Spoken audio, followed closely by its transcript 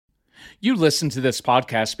You listen to this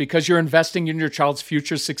podcast because you're investing in your child's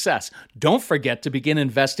future success. Don't forget to begin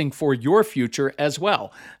investing for your future as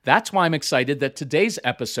well. That's why I'm excited that today's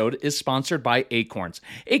episode is sponsored by Acorns.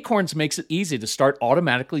 Acorns makes it easy to start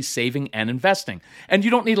automatically saving and investing. And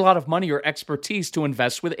you don't need a lot of money or expertise to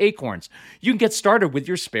invest with Acorns. You can get started with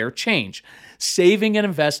your spare change. Saving and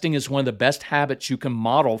investing is one of the best habits you can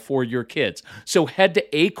model for your kids. So head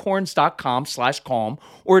to acorns.com/calm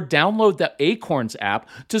or download the Acorns app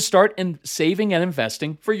to start saving and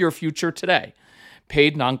investing for your future today.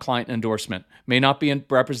 Paid non-client endorsement. May not be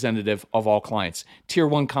representative of all clients. Tier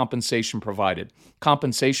 1 compensation provided.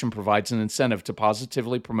 Compensation provides an incentive to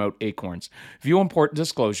positively promote Acorns. View important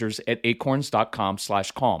disclosures at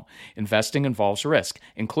acorns.com/calm. Investing involves risk,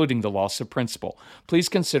 including the loss of principal. Please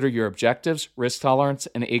consider your objectives, risk tolerance,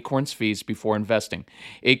 and Acorns fees before investing.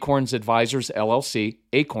 Acorns Advisors LLC,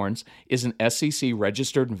 Acorns, is an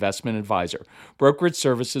SEC-registered investment advisor. Brokerage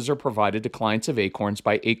services are provided to clients of Acorns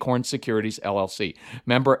by Acorns Securities LLC.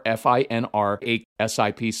 Member FINRA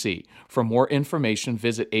SIPC. For more information,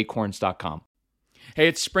 visit acorns.com. Hey,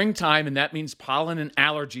 it's springtime, and that means pollen and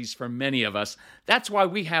allergies for many of us. That's why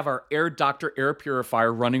we have our Air Doctor air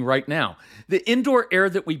purifier running right now. The indoor air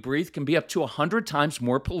that we breathe can be up to 100 times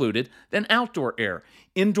more polluted than outdoor air.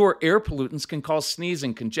 Indoor air pollutants can cause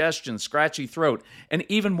sneezing, congestion, scratchy throat, and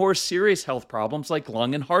even more serious health problems like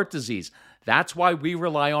lung and heart disease. That's why we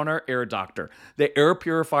rely on our Air Doctor, the air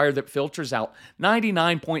purifier that filters out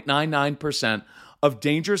 99.99% of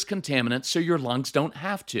dangerous contaminants so your lungs don't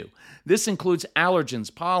have to. This includes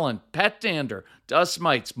allergens, pollen, pet dander, dust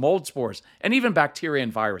mites, mold spores, and even bacteria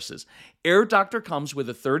and viruses. Air Doctor comes with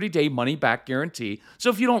a 30-day money-back guarantee,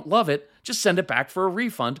 so if you don't love it, just send it back for a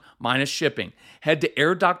refund minus shipping. Head to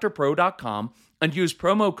airdoctorpro.com and use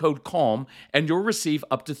promo code CALM, and you'll receive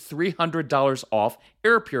up to $300 off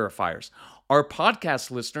air purifiers. Our podcast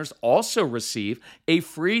listeners also receive a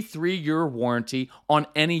free 3-year warranty on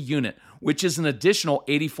any unit, which is an additional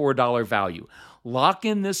 $84 value. Lock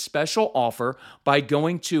in this special offer by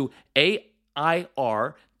going to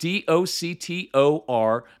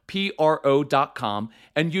AIRDOCTORPRO.com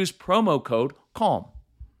and use promo code CALM.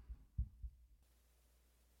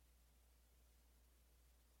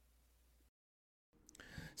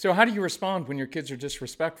 So how do you respond when your kids are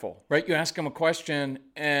disrespectful, right? You ask them a question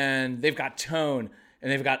and they've got tone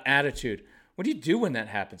and they've got attitude. What do you do when that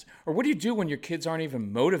happens? Or what do you do when your kids aren't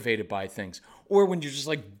even motivated by things? Or when you're just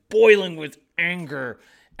like boiling with anger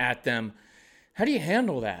at them? How do you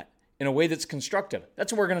handle that in a way that's constructive?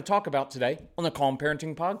 That's what we're going to talk about today on the Calm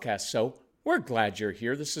Parenting Podcast. So we're glad you're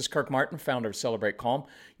here. This is Kirk Martin, founder of Celebrate Calm.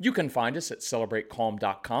 You can find us at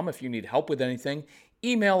celebratecalm.com. If you need help with anything,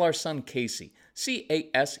 email our son Casey,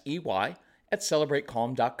 CASEY, at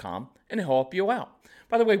celebratecalm.com, and he'll help you out.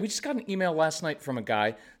 By the way, we just got an email last night from a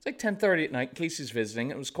guy. It's like 10:30 at night. Casey's visiting.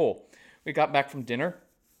 It was cool. We got back from dinner.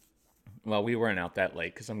 Well, we weren't out that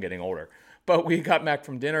late because I'm getting older. But we got back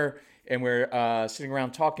from dinner, and we're sitting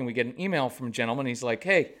around talking. We get an email from a gentleman. He's like,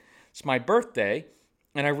 hey, it's my birthday,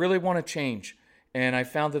 and I really want to change. And I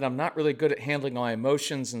found that I'm not really good at handling my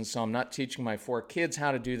emotions, and so I'm not teaching my 4 kids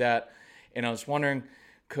how to do that. And I was wondering,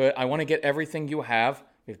 I want to get everything you have.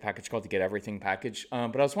 We have a package called the Get Everything package.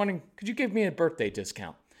 But I was wondering, could you give me a birthday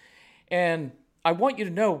discount? And I want you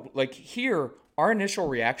to know, like here, our initial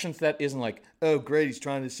reaction to that isn't like, oh, great, he's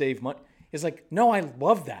trying to save money. It's like, no, I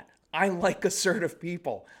love that. I like assertive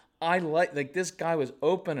people. I like this guy was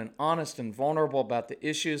open and honest and vulnerable about the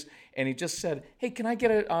issues. And he just said, hey, can I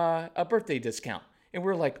get a birthday discount? And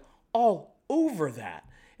we're like all over that.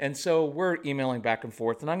 And so we're emailing back and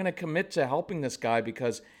forth, and I'm going to commit to helping this guy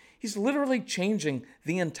because he's literally changing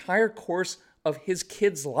the entire course of his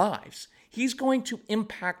kids' lives. He's going to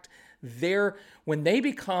impact when they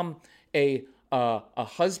become a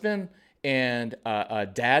husband and a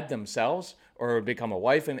dad themselves, or become a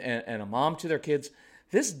wife and a mom to their kids.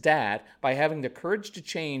 This dad, by having the courage to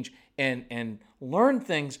change and learn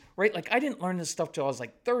things, right? Like I didn't learn this stuff till I was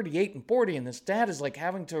like 38 and 40, and this dad is like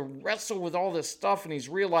having to wrestle with all this stuff, and he's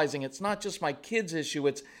realizing it's not just my kids' issue,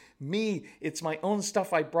 it's me, it's my own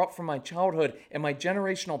stuff I brought from my childhood and my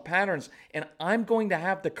generational patterns, and I'm going to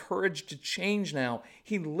have the courage to change now.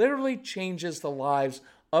 He literally changes the lives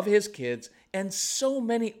of his kids and so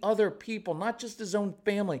many other people, not just his own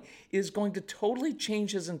family. It is going to totally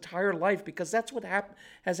change his entire life because that's what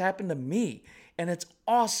has happened to me. And it's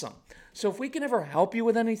awesome. So if we can ever help you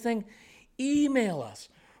with anything, email us,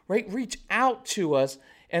 right? Reach out to us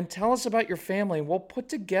and tell us about your family, and we'll put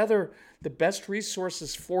together the best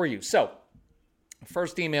resources for you. So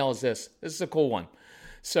first email is this. This is a cool one.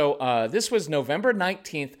 So this was November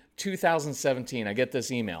 19th, 2017, I get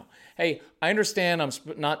this email. Hey, I understand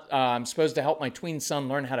I'm supposed to help my tween son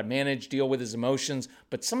learn how to deal with his emotions,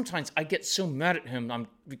 but sometimes I get so mad at him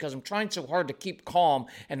because I'm trying so hard to keep calm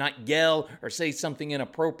and not yell or say something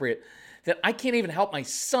inappropriate that I can't even help my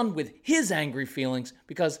son with his angry feelings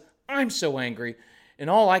because I'm so angry,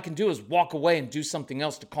 and all I can do is walk away and do something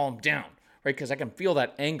else to calm down, right? Because I can feel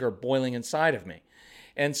that anger boiling inside of me.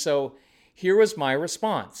 And so here was my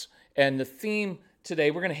response. And the theme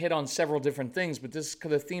today, we're going to hit on several different things, but the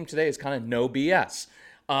theme today is kind of no BS.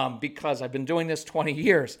 Because I've been doing this 20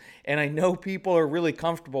 years, and I know people are really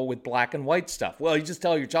comfortable with black and white stuff. Well, you just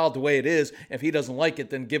tell your child the way it is. If he doesn't like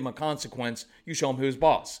it, then give him a consequence. You show him who's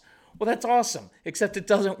boss. Well, that's awesome, except it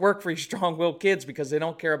doesn't work for your strong-willed kids because they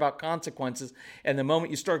don't care about consequences. And the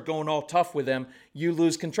moment you start going all tough with them, you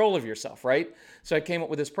lose control of yourself, right? So I came up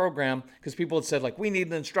with this program because people had said, we need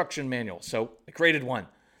an instruction manual. So I created one,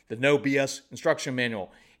 the No BS instruction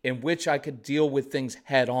manual, in which I could deal with things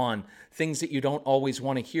head on, things that you don't always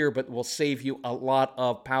want to hear, but will save you a lot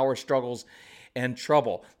of power struggles and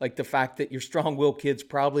trouble. Like the fact that your strong-willed kids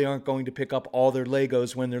probably aren't going to pick up all their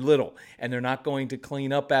Legos when they're little, and they're not going to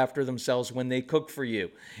clean up after themselves when they cook for you,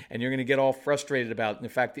 and you're going to get all frustrated about it. And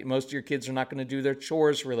the fact that most of your kids are not going to do their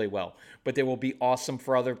chores really well, but they will be awesome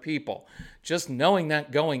for other people. Just knowing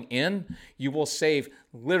that going in, you will save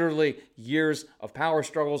literally years of power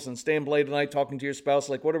struggles and staying up late at night talking to your spouse,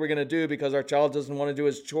 what are we going to do because our child doesn't want to do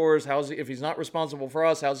his chores? If he's not responsible for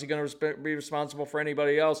us, how's he going to be responsible for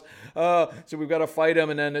anybody else? So we've got to fight him,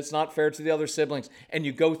 and then it's not fair to the other siblings. And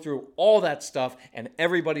you go through all that stuff, and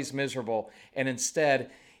everybody's miserable. And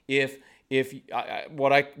instead,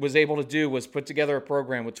 what I was able to do was put together a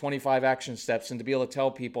program with 25 action steps and to be able to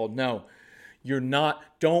tell people, no,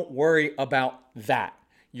 don't worry about that.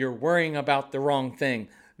 You're worrying about the wrong thing.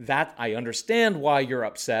 That I understand why you're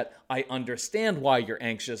upset. I understand why you're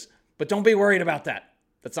anxious, but don't be worried about that.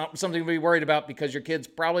 That's not something to be worried about because your kids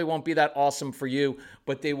probably won't be that awesome for you,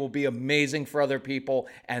 but they will be amazing for other people,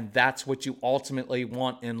 and that's what you ultimately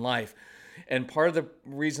want in life. And part of the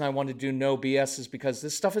reason I wanted to do no BS is because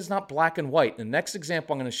this stuff is not black and white. The next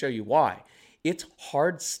example, I'm going to show you why. It's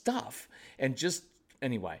hard stuff.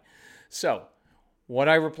 Anyway. So what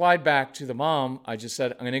I replied back to the mom, I just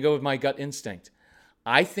said, I'm going to go with my gut instinct.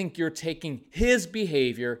 I think you're taking his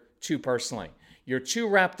behavior too personally. You're too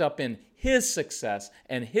wrapped up in his success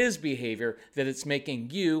and his behavior that it's making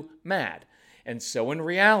you mad. And so in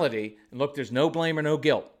reality, and look, there's no blame or no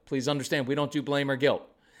guilt. Please understand, we don't do blame or guilt.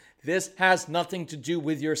 This has nothing to do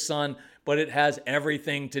with your son, but it has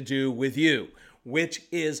everything to do with you, which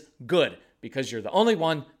is good because you're the only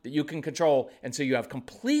one that you can control. And so you have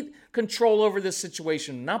complete control over this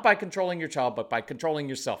situation, not by controlling your child, but by controlling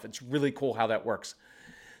yourself. It's really cool how that works.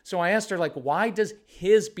 So I asked her, why does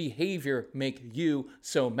his behavior make you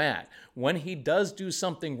so mad? When he does do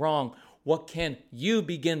something wrong, what can you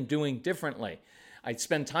begin doing differently? I'd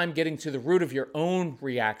spend time getting to the root of your own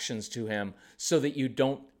reactions to him so that you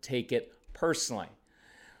don't take it personally.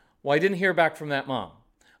 Well, I didn't hear back from that mom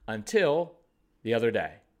until the other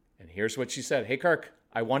day. And here's what she said. Hey, Kirk,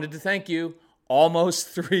 I wanted to thank you almost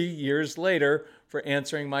 3 years later for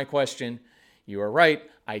answering my question. You are right.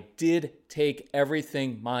 I did take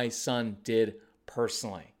everything my son did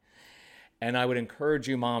personally. And I would encourage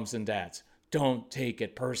you, moms and dads, don't take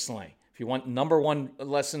it personally. If you want number one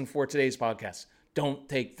lesson for today's podcast, don't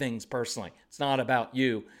take things personally. It's not about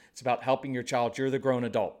you. It's about helping your child. You're the grown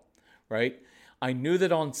adult, right? I knew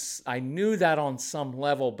that on some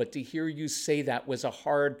level, but to hear you say that was a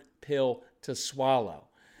hard pill to swallow.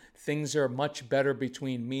 Things are much better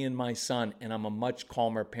between me and my son, and I'm a much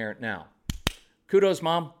calmer parent now. Kudos,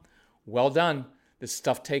 Mom. Well done. This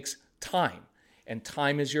stuff takes time, and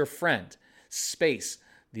time is your friend. Space.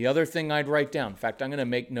 The other thing I'd write down, in fact, I'm going to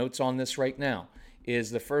make notes on this right now,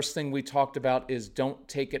 is the first thing we talked about is don't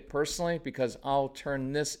take it personally, because I'll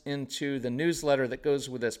turn this into the newsletter that goes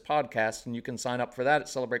with this podcast, and you can sign up for that at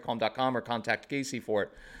celebratecalm.com or contact Casey for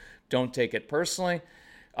it. Don't take it personally.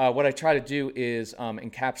 What I try to do is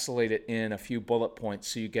encapsulate it in a few bullet points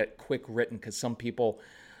so you get quick written, because some people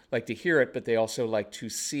like to hear it, but they also like to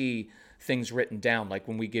see things written down. Like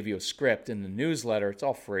when we give you a script in the newsletter, it's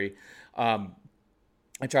all free.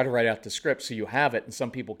 I try to write out the script so you have it, and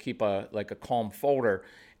some people keep a Calm folder,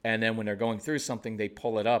 and then when they're going through something, they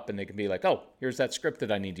pull it up and they can be like, oh, here's that script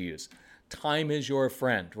that I need to use. Time is your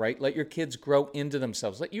friend, right? Let your kids grow into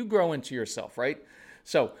themselves. Let you grow into yourself, right?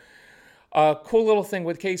 So, cool little thing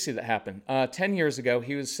with Casey that happened. 10 years ago,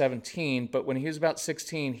 he was 17, but when he was about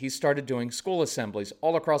 16, he started doing school assemblies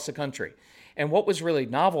all across the country. And what was really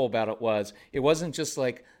novel about it wasn't just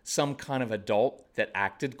like some kind of adult that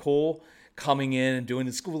acted cool. coming in and doing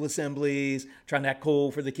the school assemblies, trying to act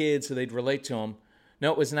cool for the kids so they'd relate to him.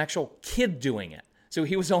 No, it was an actual kid doing it. So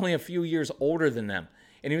he was only a few years older than them.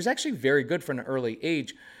 And he was actually very good for an early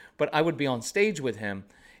age, but I would be on stage with him.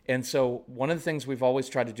 And so one of the things we've always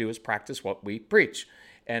tried to do is practice what we preach.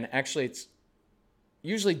 And actually, it's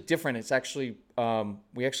usually different. It's actually,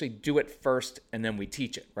 we actually do it first and then we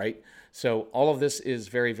teach it, right? So all of this is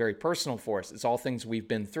very, very personal for us. It's all things we've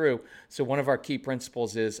been through. So one of our key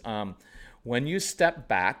principles is when you step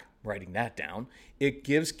back, writing that down, it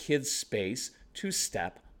gives kids space to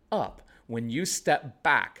step up. When you step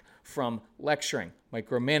back from lecturing,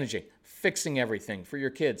 micromanaging, fixing everything for your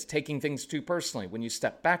kids, taking things too personally, when you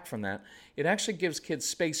step back from that, it actually gives kids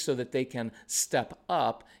space so that they can step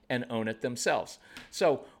up and own it themselves.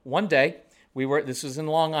 So one day, this was in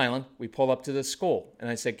Long Island, we pulled up to this school, and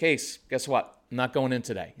I said, Case, guess what? I'm not going in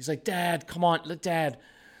today. He's like, Dad, come on, Dad,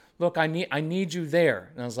 look, I need you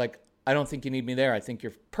there. And I was like, I don't think you need me there. I think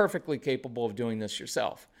you're perfectly capable of doing this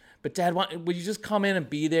yourself. But Dad, would you just come in and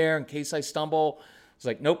be there in case I stumble? I was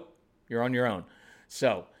like, nope, you're on your own.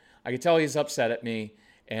 So I could tell he's upset at me,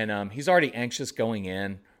 and he's already anxious going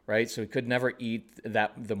in, right? So he could never eat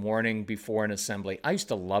the morning before an assembly. I used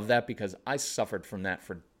to love that because I suffered from that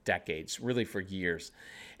for decades, really for years.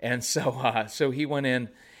 And so he went in,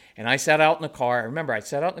 and I sat out in the car. I remember I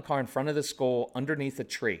sat out in the car in front of the school underneath a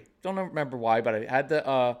tree. Don't remember why, but I had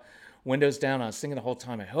the windows down. I was thinking the whole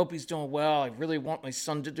time, I hope he's doing well. I really want my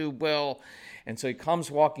son to do well. And so he comes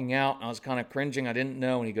walking out, and I was kind of cringing. I didn't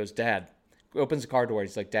know. And he goes, Dad, opens the car door.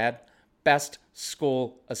 He's like, Dad, best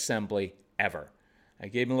school assembly ever. I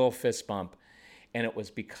gave him a little fist bump. And it was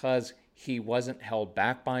because he wasn't held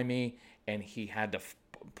back by me, and he had to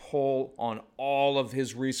pull on all of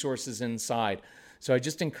his resources inside. So I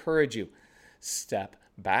just encourage you, step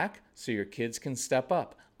back so your kids can step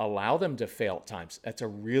up. Allow them to fail at times. That's a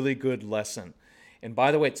really good lesson. And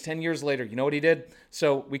by the way, it's 10 years later. You know what he did?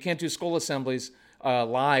 So we can't do school assemblies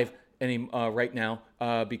live right now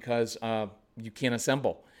because you can't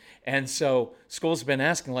assemble. And so schools have been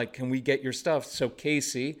asking, like, can we get your stuff? So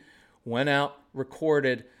Casey went out,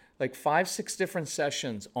 recorded like 5-6 different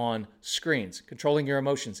sessions on screens, controlling your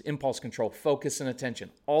emotions, impulse control, focus and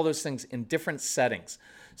attention, all those things in different settings.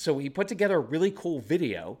 So he put together a really cool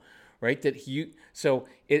video, right? So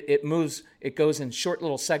it moves, it goes in short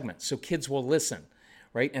little segments, so kids will listen,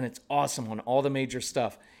 right? And it's awesome on all the major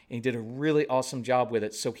stuff. And he did a really awesome job with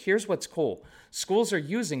it. So here's what's cool. Schools are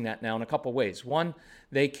using that now in a couple ways. One,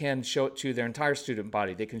 they can show it to their entire student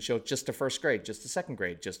body. They can show it just to first grade, just to second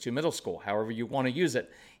grade, just to middle school, however you want to use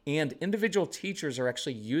it. And individual teachers are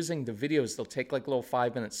actually using the videos. They'll take like a little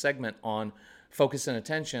 5-minute segment on focus and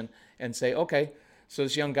attention and say, okay, so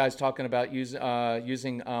this young guy's talking about using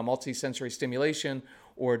multisensory stimulation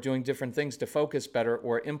or doing different things to focus better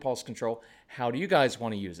or impulse control. How do you guys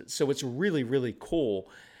want to use it? So it's really, really cool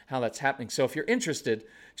how that's happening. So if you're interested,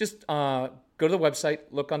 just go to the website,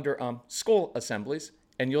 look under school assemblies,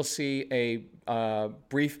 and you'll see a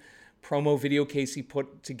brief promo video Casey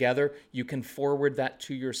put together. You can forward that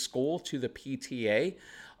to your school, to the PTA.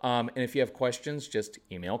 And if you have questions, just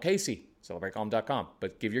email Casey, CelebrateCalm.com.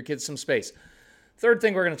 But give your kids some space. Third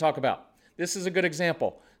thing we're going to talk about. This is a good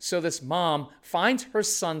example. So this mom finds her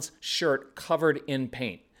son's shirt covered in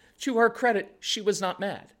paint. To her credit, she was not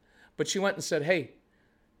mad. But she went and said, hey,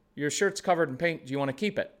 your shirt's covered in paint. Do you want to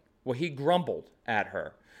keep it? Well, he grumbled at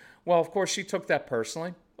her. Well, of course, she took that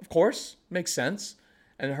personally. Of course, makes sense.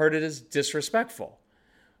 And heard it as disrespectful.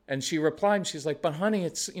 And she replied, and she's like, but honey,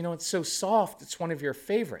 it's so soft. It's one of your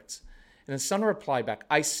favorites. And his son replied back,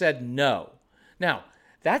 I said no. Now,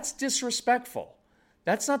 that's disrespectful.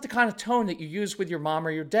 That's not the kind of tone that you use with your mom or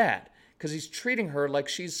your dad, because he's treating her like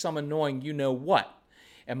she's some annoying you-know-what.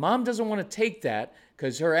 And mom doesn't want to take that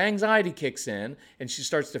because her anxiety kicks in and she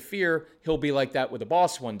starts to fear he'll be like that with the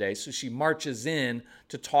boss one day. So she marches in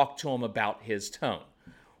to talk to him about his tone.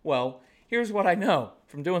 Well, here's what I know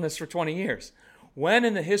from doing this for 20 years. When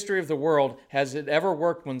in the history of the world has it ever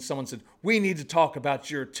worked when someone said, we need to talk about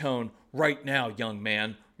your tone right now, young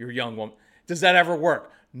man, your young woman? Does that ever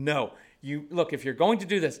work? No. Look, if you're going to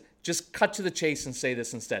do this, just cut to the chase and say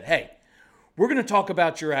this instead. Hey, we're going to talk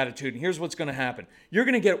about your attitude, and here's what's going to happen. You're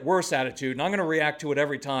going to get worse attitude, and I'm going to react to it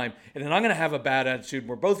every time, and then I'm going to have a bad attitude, and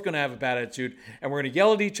we're both going to have a bad attitude, and we're going to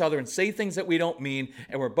yell at each other and say things that we don't mean,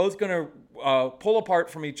 and we're both going to pull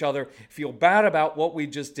apart from each other, feel bad about what we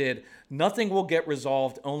just did. Nothing will get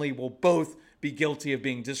resolved, only we'll both be guilty of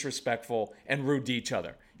being disrespectful and rude to each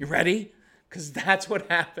other. You ready? Because that's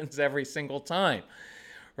what happens every single time.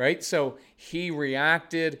 Right? So he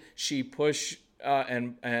reacted, she pushed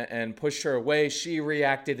and pushed her away. She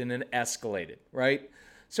reacted and it escalated, right?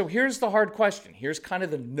 So here's the hard question. Here's kind of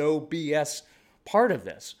the no BS part of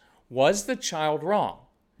this. Was the child wrong?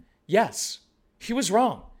 Yes, he was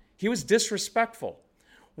wrong. He was disrespectful.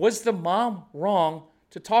 Was the mom wrong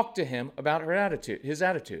to talk to him about his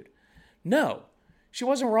attitude? No, she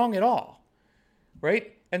wasn't wrong at all,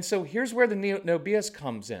 right? And so here's where the no BS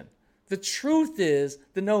comes in. The truth is,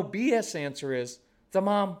 the no BS answer is the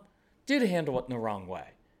mom did handle it in the wrong way.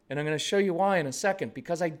 And I'm going to show you why in a second,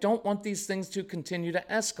 because I don't want these things to continue to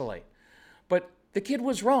escalate. But the kid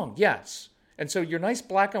was wrong, yes. And so your nice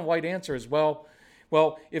black and white answer is, well,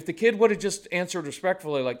 if the kid would have just answered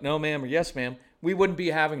respectfully like, no, ma'am, or yes, ma'am, we wouldn't be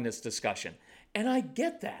having this discussion. And I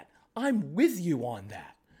get that. I'm with you on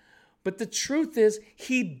that. But the truth is,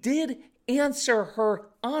 he did answer her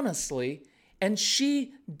honestly, and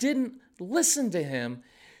she didn't listen to him.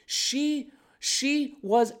 She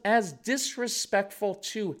was as disrespectful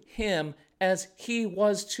to him as he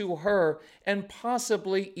was to her, and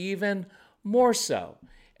possibly even more so.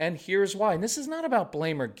 And here's why. And this is not about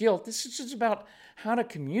blame or guilt. This is just about how to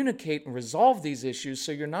communicate and resolve these issues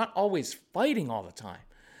so you're not always fighting all the time.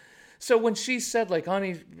 So when she said, like,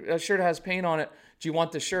 honey, a shirt has paint on it. Do you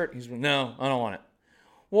want the shirt? He's like, no, I don't want it.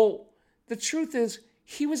 Well, the truth is,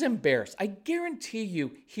 he was embarrassed. I guarantee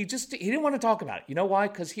you, he didn't want to talk about it. You know why?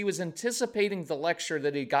 Because he was anticipating the lecture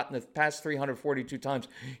that he got in the past 342 times.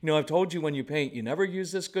 You know, I've told you when you paint, you never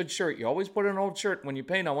use this good shirt. You always put an old shirt. When you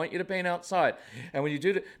paint, I want you to paint outside. And when you do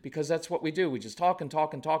it, because that's what we do. We just talk and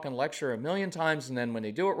talk and talk and lecture a million times. And then when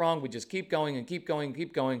they do it wrong, we just keep going and keep going and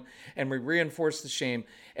keep going. And we reinforce the shame.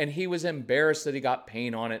 And he was embarrassed that he got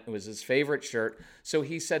paint on it. It was his favorite shirt. So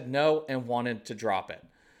he said no and wanted to drop it.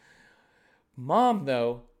 Mom,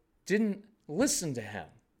 though, didn't listen to him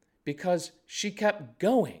because she kept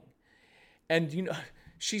going. And, you know,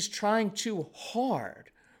 she's trying too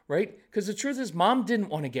hard, right? Because the truth is, Mom didn't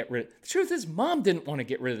want to get rid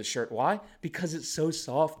of the shirt. Why? Because it's so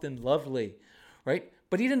soft and lovely, right?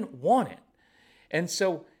 But he didn't want it. And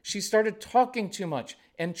so she started talking too much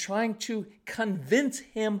and trying to convince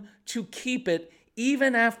him to keep it,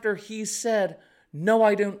 even after he said, no,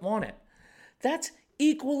 I don't want it. That's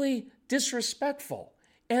equally disrespectful.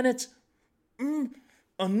 And it's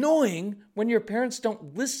annoying when your parents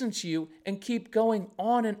don't listen to you and keep going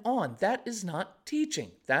on and on. That is not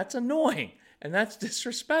teaching. That's annoying. And that's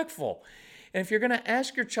disrespectful. And if you're going to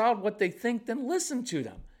ask your child what they think, then listen to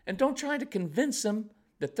them. And don't try to convince them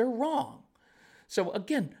that they're wrong. So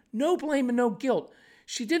again, no blame and no guilt.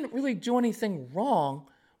 She didn't really do anything wrong,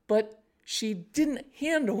 but she didn't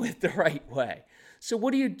handle it the right way. So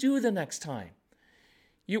what do you do the next time?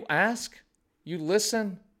 You ask, you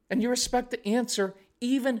listen, and you respect the answer,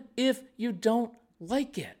 even if you don't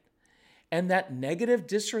like it. And that negative,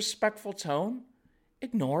 disrespectful tone,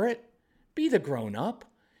 ignore it. Be the grown-up.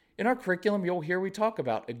 In our curriculum, you'll hear we talk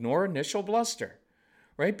about ignore initial bluster,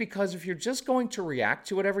 right? Because if you're just going to react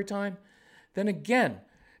to it every time, then again,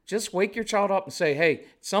 just wake your child up and say, hey, at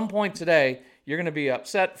some point today, you're going to be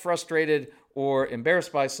upset, frustrated, or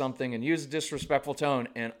embarrassed by something and use a disrespectful tone,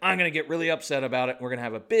 and I'm going to get really upset about it. We're going to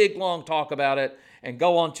have a big, long talk about it and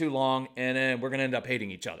go on too long, and then we're going to end up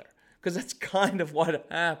hating each other. Because that's kind of what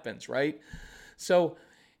happens, right? So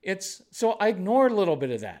I ignored a little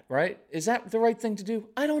bit of that, right? Is that the right thing to do?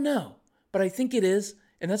 I don't know, but I think it is,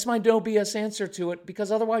 and that's my no BS answer to it,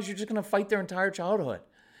 because otherwise you're just going to fight their entire childhood.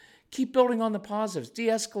 Keep building on the positives.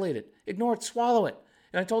 De-escalate it. Ignore it. Swallow it.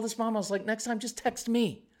 And I told this mom, I was like, next time, just text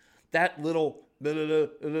me. That little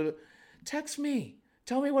text me.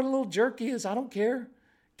 Tell me what a little jerk he is. I don't care.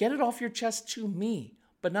 Get it off your chest to me,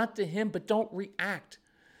 but not to him. But don't react.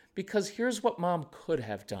 Because here's what mom could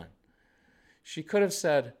have done. She could have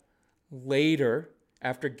said later,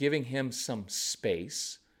 after giving him some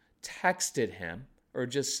space, texted him, or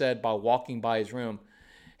just said while walking by his room,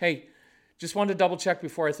 hey, just wanted to double check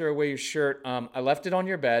before I throw away your shirt. I left it on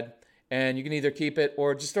your bed. And you can either keep it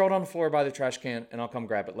or just throw it on the floor by the trash can and I'll come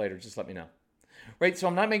grab it later. Just let me know. Right? So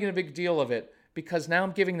I'm not making a big deal of it because now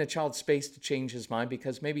I'm giving the child space to change his mind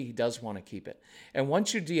because maybe he does want to keep it. And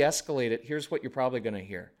once you de-escalate it, here's what you're probably going to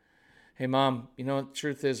hear. Hey, Mom, you know, the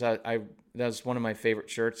truth is that's one of my favorite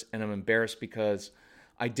shirts and I'm embarrassed because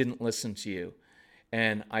I didn't listen to you.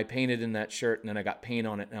 And I painted in that shirt and then I got paint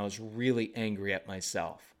on it and I was really angry at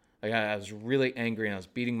myself. Like I was really angry and I was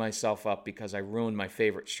beating myself up because I ruined my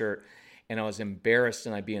favorite shirt. And I was embarrassed,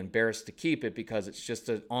 and I'd be embarrassed to keep it because it's just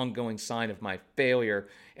an ongoing sign of my failure,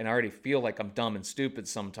 and I already feel like I'm dumb and stupid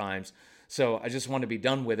sometimes. So I just want to be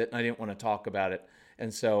done with it, and I didn't want to talk about it.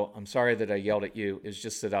 And so I'm sorry that I yelled at you. It's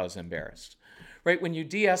just that I was embarrassed. Right? When you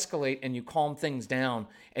de-escalate and you calm things down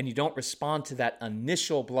and you don't respond to that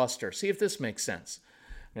initial bluster, see if this makes sense.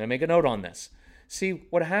 I'm going to make a note on this. See,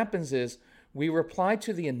 what happens is we reply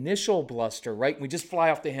to the initial bluster, right? We just fly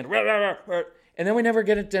off the handle, and then we never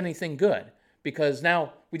get into anything good because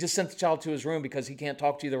now we just sent the child to his room because he can't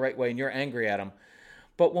talk to you the right way and you're angry at him.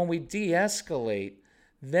 But when we de-escalate,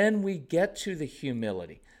 then we get to the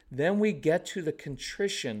humility. Then we get to the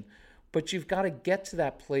contrition, but you've got to get to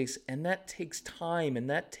that place, and that takes time and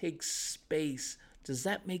that takes space. Does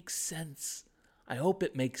that make sense? I hope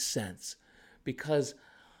it makes sense, because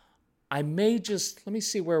I may just, let me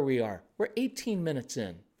see where we are. We're 18 minutes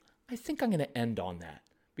in. I think I'm going to end on that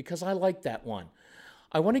because I like that one.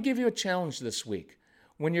 I want to give you a challenge this week.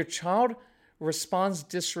 When your child responds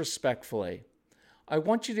disrespectfully, I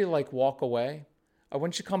want you to walk away. I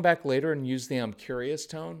want you to come back later and use the I'm curious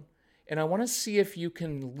tone. And I want to see if you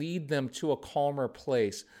can lead them to a calmer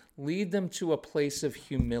place, lead them to a place of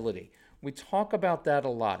humility. We talk about that a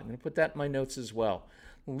lot. I'm going to put that in my notes as well.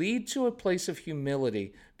 Lead to a place of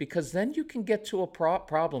humility, because then you can get to a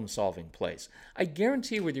problem-solving place. I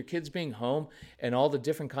guarantee with your kids being home and all the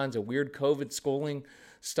different kinds of weird COVID schooling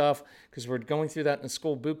stuff, because we're going through that in the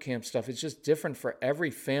school boot camp stuff, it's just different for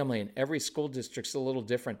every family, and every school district's a little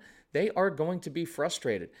different. They are going to be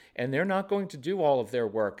frustrated, and they're not going to do all of their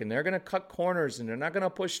work, and they're going to cut corners, and they're not going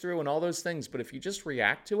to push through and all those things. But if you just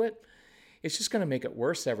react to it, it's just going to make it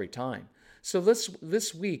worse every time. So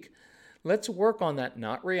this week, let's work on that,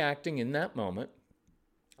 not reacting in that moment,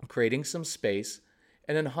 creating some space,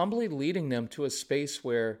 and then humbly leading them to a space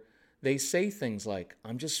where they say things like,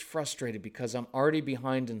 I'm just frustrated because I'm already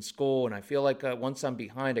behind in school, and I feel like once I'm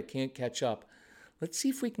behind, I can't catch up. Let's see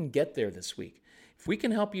if we can get there this week. If we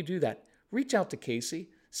can help you do that, reach out to Casey,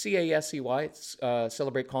 C-A-S-E-Y,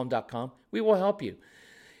 celebratecalm.com. We will help you.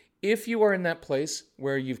 If you are in that place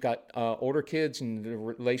where you've got older kids and the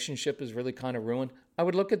relationship is really kind of ruined, I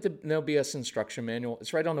would look at the No BS instruction manual.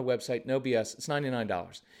 It's right on the website, No BS. It's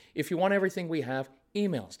 $99. If you want everything we have,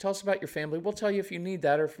 email us. Tell us about your family. We'll tell you if you need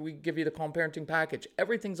that, or if we give you the Calm Parenting package.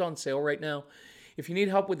 Everything's on sale right now. If you need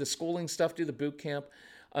help with the schooling stuff, do the boot camp.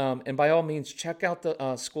 And by all means, check out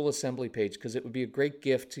the school assembly page, because it would be a great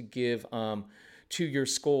gift to give to your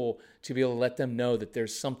school, to be able to let them know that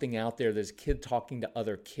there's something out there, there's a kid talking to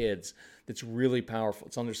other kids that's really powerful.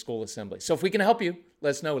 It's on their school assembly. So if we can help you, let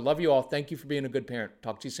us know. Love you all. Thank you for being a good parent.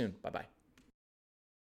 Talk to you soon. Bye-bye.